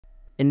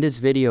In this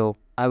video,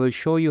 I will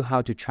show you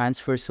how to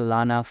transfer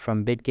Solana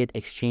from Bitget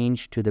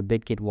Exchange to the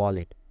Bitget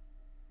Wallet.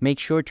 Make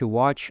sure to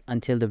watch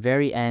until the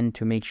very end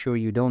to make sure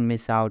you don't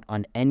miss out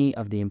on any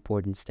of the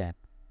important steps.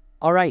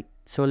 Alright,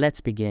 so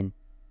let's begin.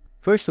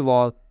 First of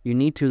all, you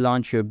need to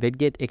launch your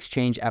Bitget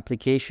Exchange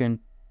application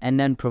and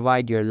then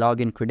provide your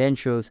login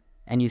credentials,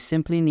 and you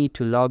simply need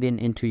to log in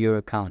into your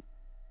account.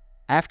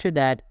 After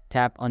that,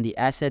 tap on the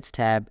Assets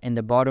tab in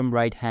the bottom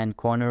right-hand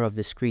corner of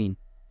the screen,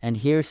 and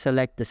here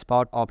select the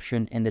Spot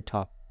option in the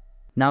top.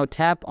 Now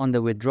tap on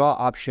the Withdraw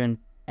option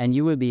and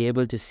you will be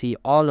able to see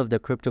all of the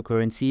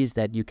cryptocurrencies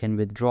that you can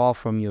withdraw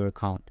from your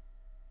account.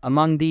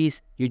 Among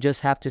these, you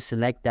just have to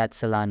select that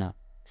Solana.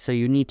 So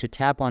you need to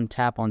tap on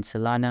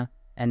Solana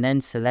and then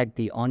select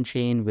the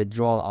On-Chain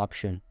Withdrawal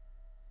option.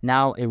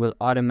 Now it will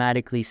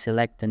automatically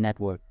select the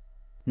network.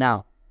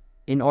 Now,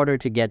 in order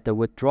to get the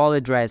withdrawal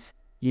address,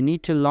 you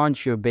need to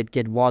launch your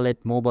Bitget Wallet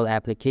mobile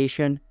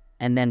application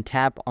and then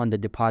tap on the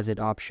Deposit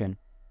option.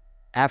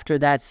 After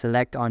that,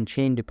 select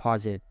On-Chain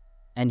Deposit.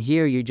 And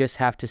here you just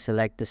have to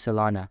select the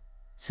Solana.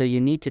 So you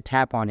need to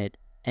tap on it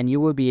and you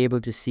will be able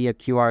to see a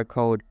QR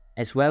code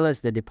as well as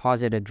the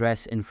deposit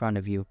address in front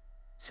of you.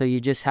 So you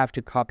just have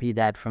to copy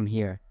that from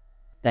here.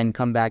 Then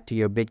come back to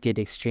your Bitget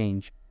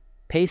Exchange.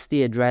 Paste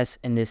the address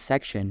in this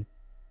section.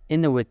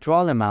 In the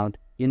withdrawal amount,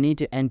 you need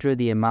to enter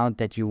the amount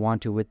that you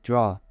want to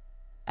withdraw.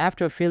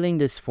 After filling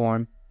this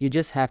form, you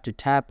just have to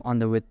tap on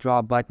the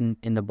Withdraw button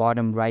in the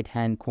bottom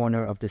right-hand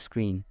corner of the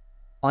screen.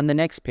 On the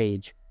next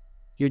page,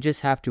 you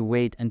just have to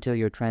wait until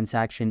your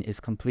transaction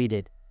is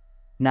completed.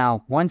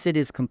 Now, once it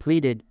is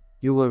completed,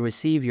 you will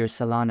receive your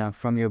Solana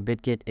from your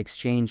Bitget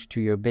Exchange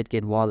to your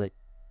Bitget Wallet.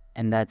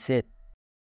 And that's it.